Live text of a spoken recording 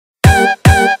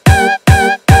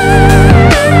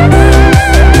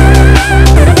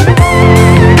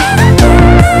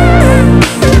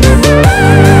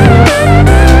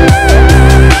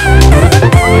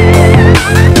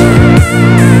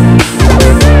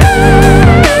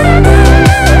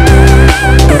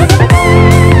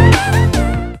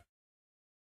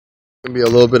be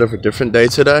a little bit of a different day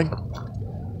today.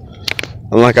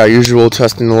 Unlike our usual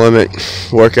testing the limit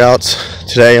workouts,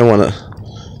 today I want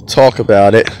to talk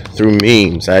about it through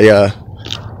memes. I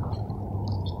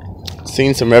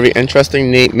seen some very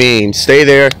interesting, neat memes. Stay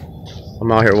there.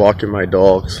 I'm out here walking my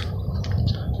dogs.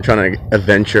 I'm trying to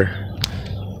adventure.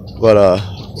 But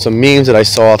some memes that I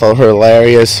saw I thought were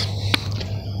hilarious.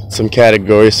 Some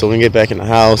categories. So when we get back in the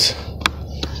house,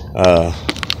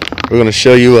 we're going to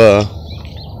show you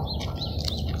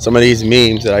some of these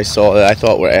memes that I saw that I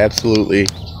thought were absolutely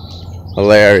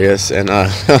hilarious. And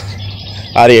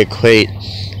how do you equate?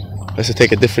 Let's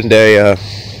take a different day.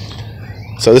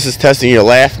 So this is testing your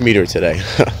laugh meter today.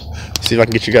 See if I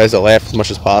can get you guys to laugh as much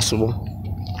as possible.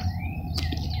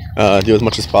 Do as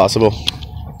much as possible.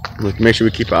 Make sure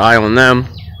we keep an eye on them.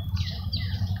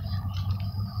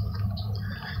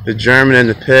 The German in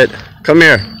the pit. Come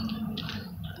here.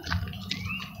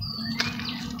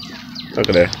 Look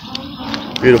at that.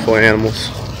 Beautiful animals.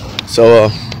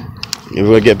 So we're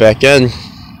going to get back in.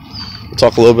 We'll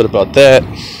talk a little bit about that.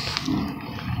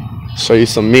 Show you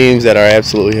some memes that are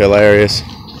absolutely hilarious.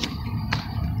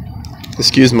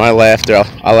 Excuse my laughter.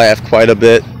 I laugh quite a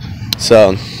bit.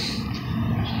 So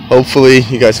hopefully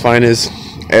you guys find this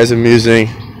as amusing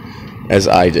as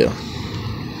I do.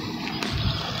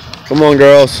 Come on,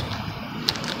 girls.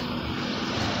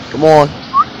 Come on.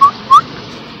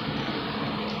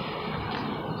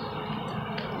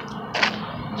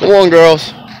 Come on,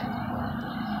 girls.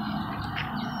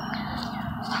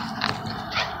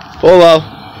 Polo.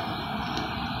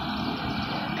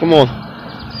 Come on.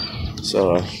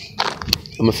 So I'm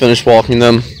gonna finish walking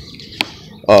them.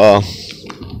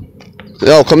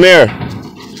 Yo, come here.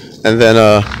 And then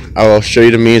I will show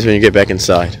you the memes when you get back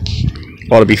inside.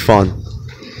 Ought to be fun.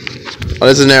 Oh,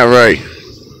 isn't that right?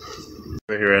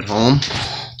 We're here at home,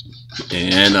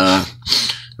 and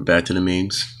we're back to the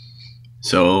memes.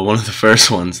 So one of the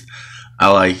first ones I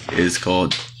like is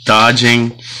called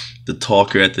dodging the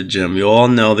talker at the gym. You all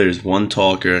know there's one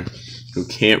talker who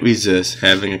can't resist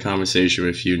having a conversation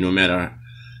with you no matter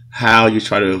how you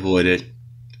try to avoid it.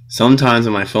 Sometimes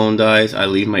when my phone dies, I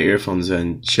leave my earphones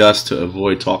in just to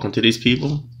avoid talking to these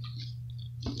people.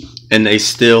 And they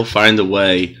still find a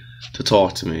way to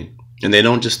talk to me. And they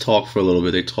don't just talk for a little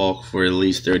bit, they talk for at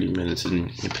least 30 minutes. And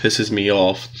it pisses me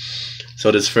off. So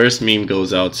this first meme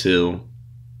goes out to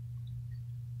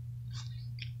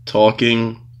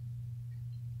trying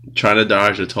to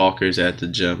dodge the talkers at the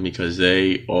gym because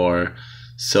they are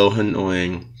so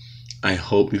annoying. I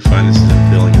hope you find this as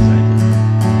appealing as I do.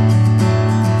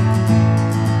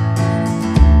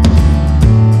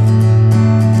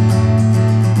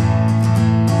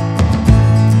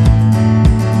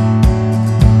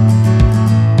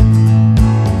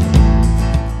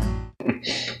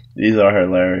 These are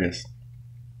hilarious.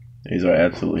 These are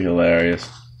absolutely hilarious.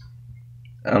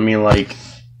 I mean, like,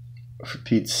 for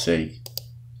Pete's sake.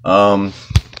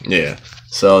 Yeah.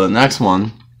 So the next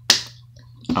one,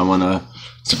 I want to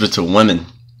switch it to women.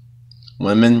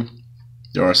 Women,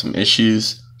 there are some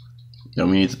issues that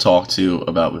we need to talk to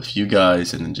about with you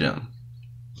guys in the gym.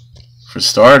 For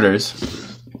starters,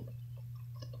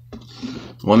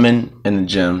 women in the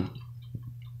gym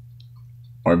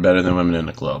are better than women in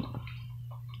the club.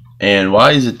 And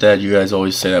why is it that you guys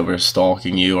always say that we're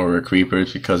stalking you or we're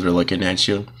creepers because we're looking at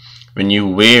you? When you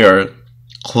wear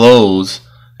clothes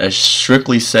that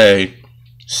strictly say,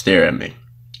 stare at me,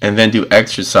 and then do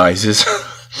exercises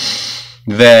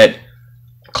that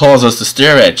cause us to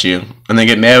stare at you, and then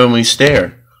get mad when we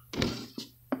stare.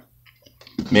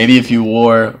 Maybe if you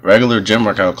wore regular gym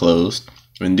workout clothes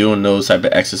when doing those type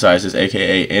of exercises,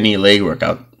 aka any leg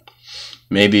workout,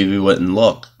 maybe we wouldn't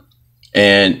look.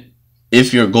 And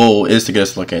if your goal is to get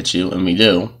us to look at you, and we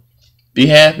do, be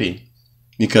happy.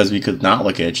 Because we could not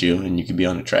look at you and you could be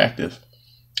unattractive.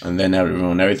 And then that would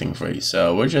ruin everything for you.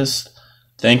 So we're just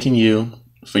thanking you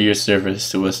for your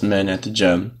service to us men at the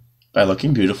gym by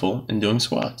looking beautiful and doing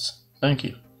squats. Thank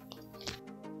you.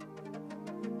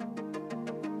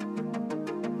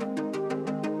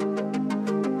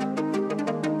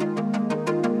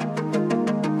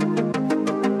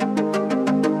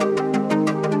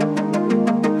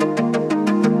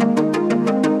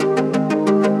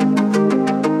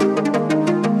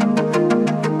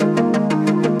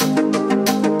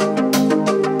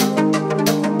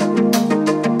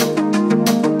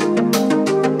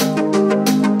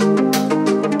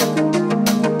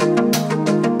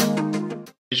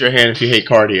 Raise your hand if you hate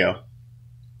cardio.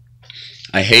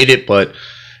 I hate it, but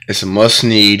it's a must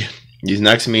need. These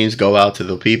next memes go out to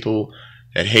the people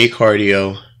that hate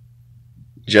cardio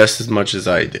just as much as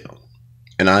I do.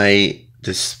 And I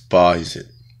despise it.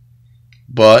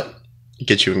 But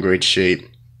get you in great shape,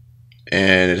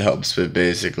 and it helps with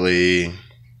basically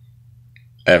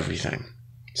everything.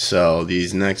 So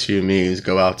these next few memes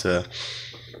go out to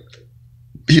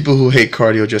people who hate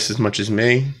cardio just as much as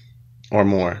me, or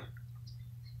more,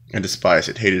 and despise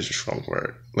it. Hate is a strong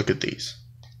word. Look at these.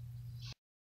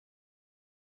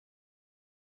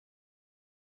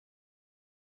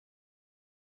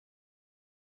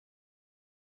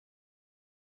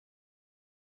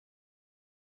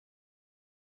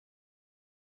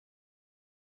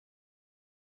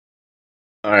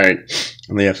 Alright,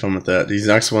 and they have fun with that. These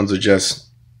next ones are just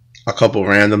a couple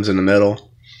randoms in the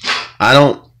middle. I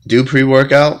don't do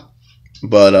pre-workout,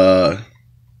 but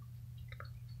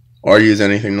or use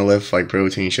anything to lift like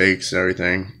protein shakes and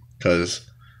everything, because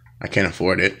I can't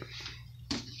afford it.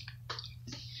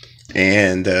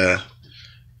 And I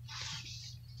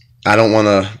don't want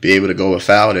to be able to go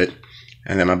without it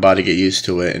and then my body get used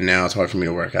to it, and now it's hard for me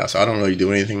to work out. So I don't really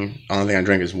do anything. The only thing I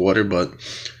drink is water. But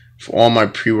for all my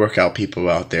pre-workout people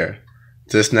out there,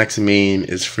 this next meme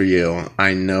is for you.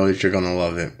 I know that you're gonna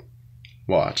love it.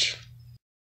 Watch.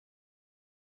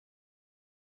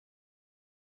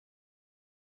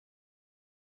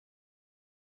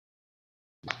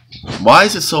 Why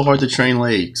is it so hard to train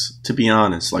legs? To be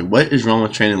honest, like, what is wrong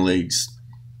with training legs?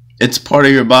 It's part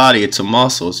of your body. It's a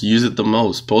muscle. So use it the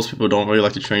most. Most people don't really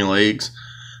like to train legs.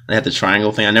 They have the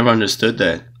triangle thing. I never understood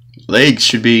that. Legs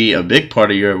should be a big part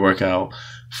of your workout.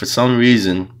 For some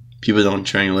reason, people don't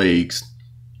train legs.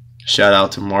 Shout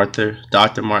out to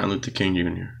Dr. Martin Luther King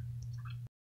Jr.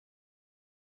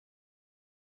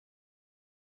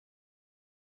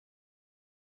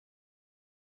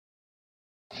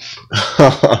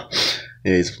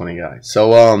 Yeah, he's a funny guy.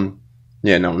 So,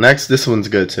 yeah, no, next, this one's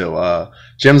good too.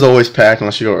 Gym's always packed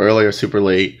unless you go early or super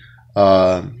late.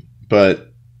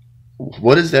 But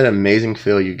what is that amazing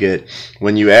feel you get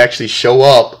when you actually show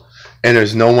up and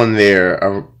there's no one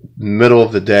there, middle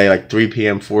of the day, like 3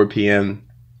 p.m., 4 p.m.,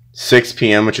 6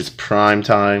 p.m., which is prime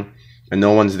time, and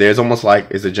no one's there? It's almost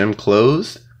like, is the gym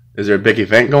closed? Is there a big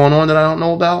event going on that I don't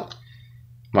know about?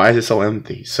 Why is it so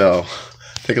empty? So,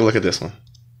 take a look at this one.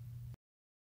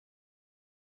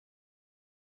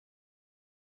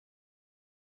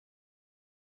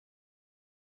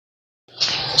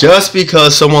 Just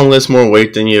because someone lifts more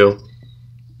weight than you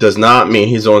does not mean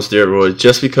he's on steroids.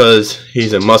 Just because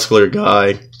he's a muscular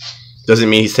guy doesn't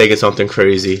mean he's taking something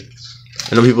crazy.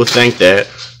 I know people think that,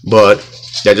 but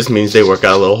that just means they work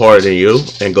out a little harder than you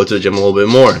and go to the gym a little bit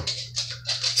more.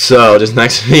 So this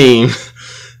next meme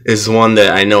is one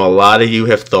that I know a lot of you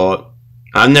have thought.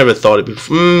 I've never thought it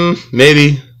before.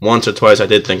 Maybe once or twice I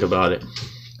did think about it.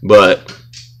 But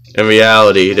in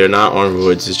reality, they're not on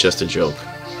roids. It's just a joke.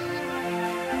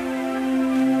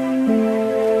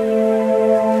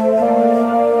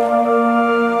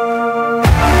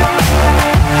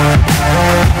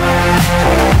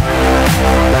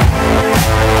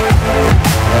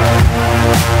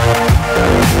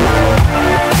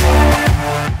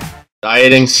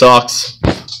 Dieting sucks.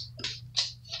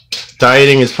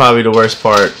 Dieting is probably the worst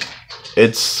part.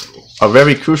 It's a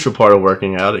very crucial part of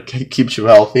working out. It keeps you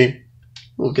healthy.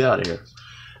 We'll get out of here.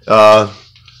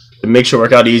 It makes your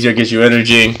workout easier, gives you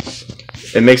energy.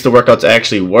 It makes the workouts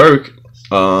actually work.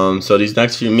 So these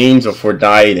next few memes are for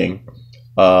dieting.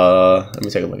 Let me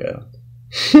take a look at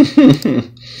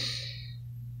them.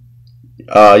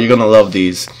 You're gonna love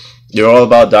these. They're all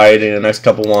about dieting. The next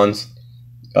couple ones.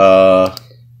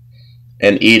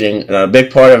 And eating, and a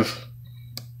big part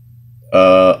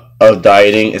of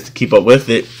dieting is to keep up with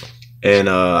it. And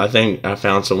I think I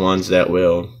found some ones that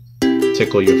will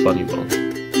tickle your funny bone.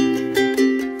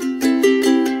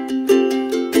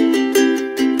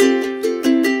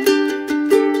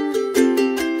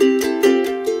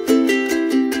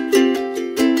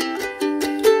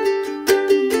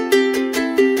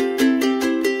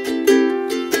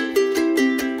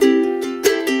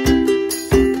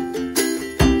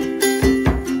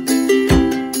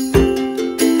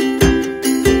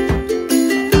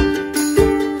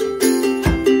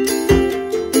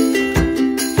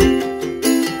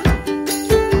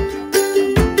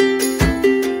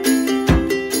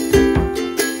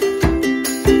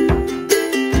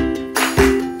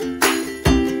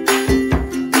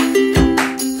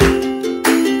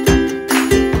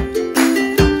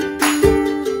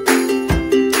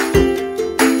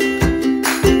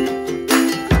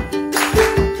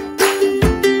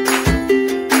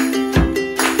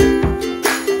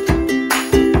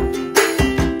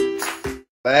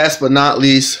 Last but not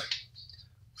least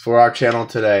for our channel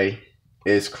today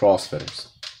is CrossFitters.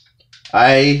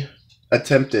 I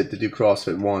attempted to do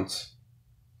CrossFit once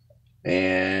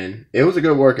and it was a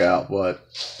good workout, but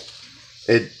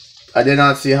it I did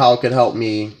not see how it could help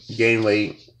me gain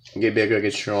weight, get bigger,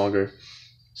 get stronger.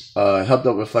 It helped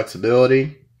out with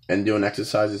flexibility and doing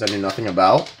exercises I knew nothing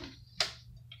about.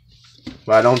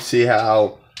 But I don't see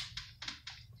how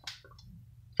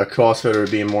a CrossFitter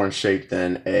would be more in shape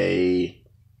than a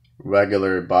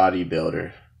regular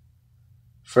bodybuilder.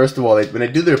 First of all, when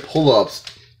they do their pull-ups,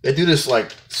 they do this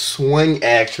like swing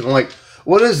action. I'm like,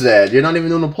 what is that? You're not even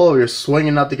doing a pull-up. You're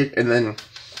swinging up to get, and then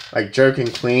like jerking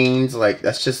cleans. Like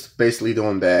that's just basically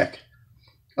doing back.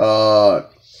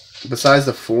 Besides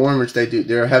the form, which they do,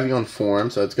 they're heavy on form,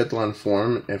 so it's good to learn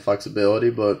form and flexibility.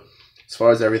 But as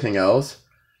far as everything else,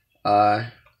 sorry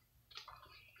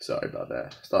about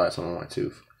that. Still had something on my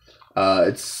tooth.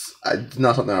 It's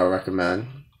not something I would recommend.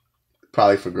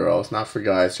 Probably for girls, not for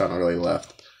guys trying to really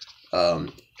lift. I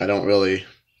don't really.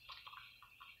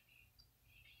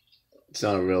 It's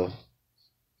not a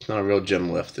real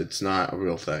gym lift. It's not a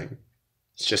real thing.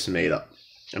 It's just made up,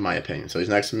 in my opinion. So these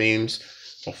next memes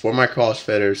are for my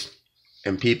CrossFitters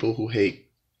and people who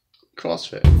hate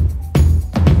CrossFit.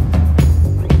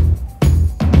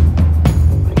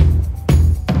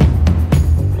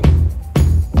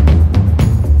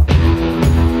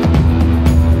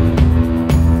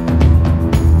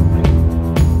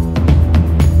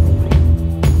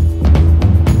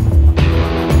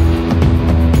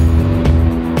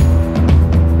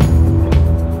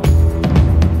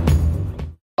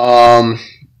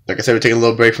 Like I said, we're taking a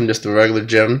little break from just the regular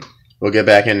gym. We'll get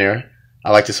back in there.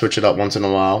 I like to switch it up once in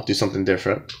a while, do something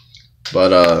different.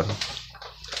 But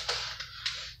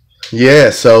yeah,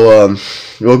 so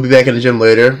we'll be back in the gym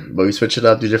later, but we switch it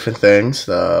up, do different things.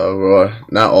 We're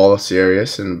not all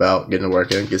serious and about getting to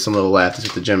work in, get some little laughs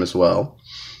at the gym as well.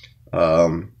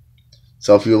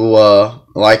 So if you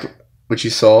like what you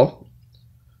saw,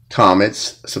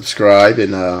 comments, subscribe,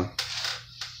 and more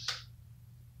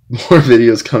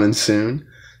videos coming soon.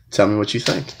 Tell me what you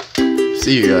think.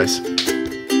 See you guys.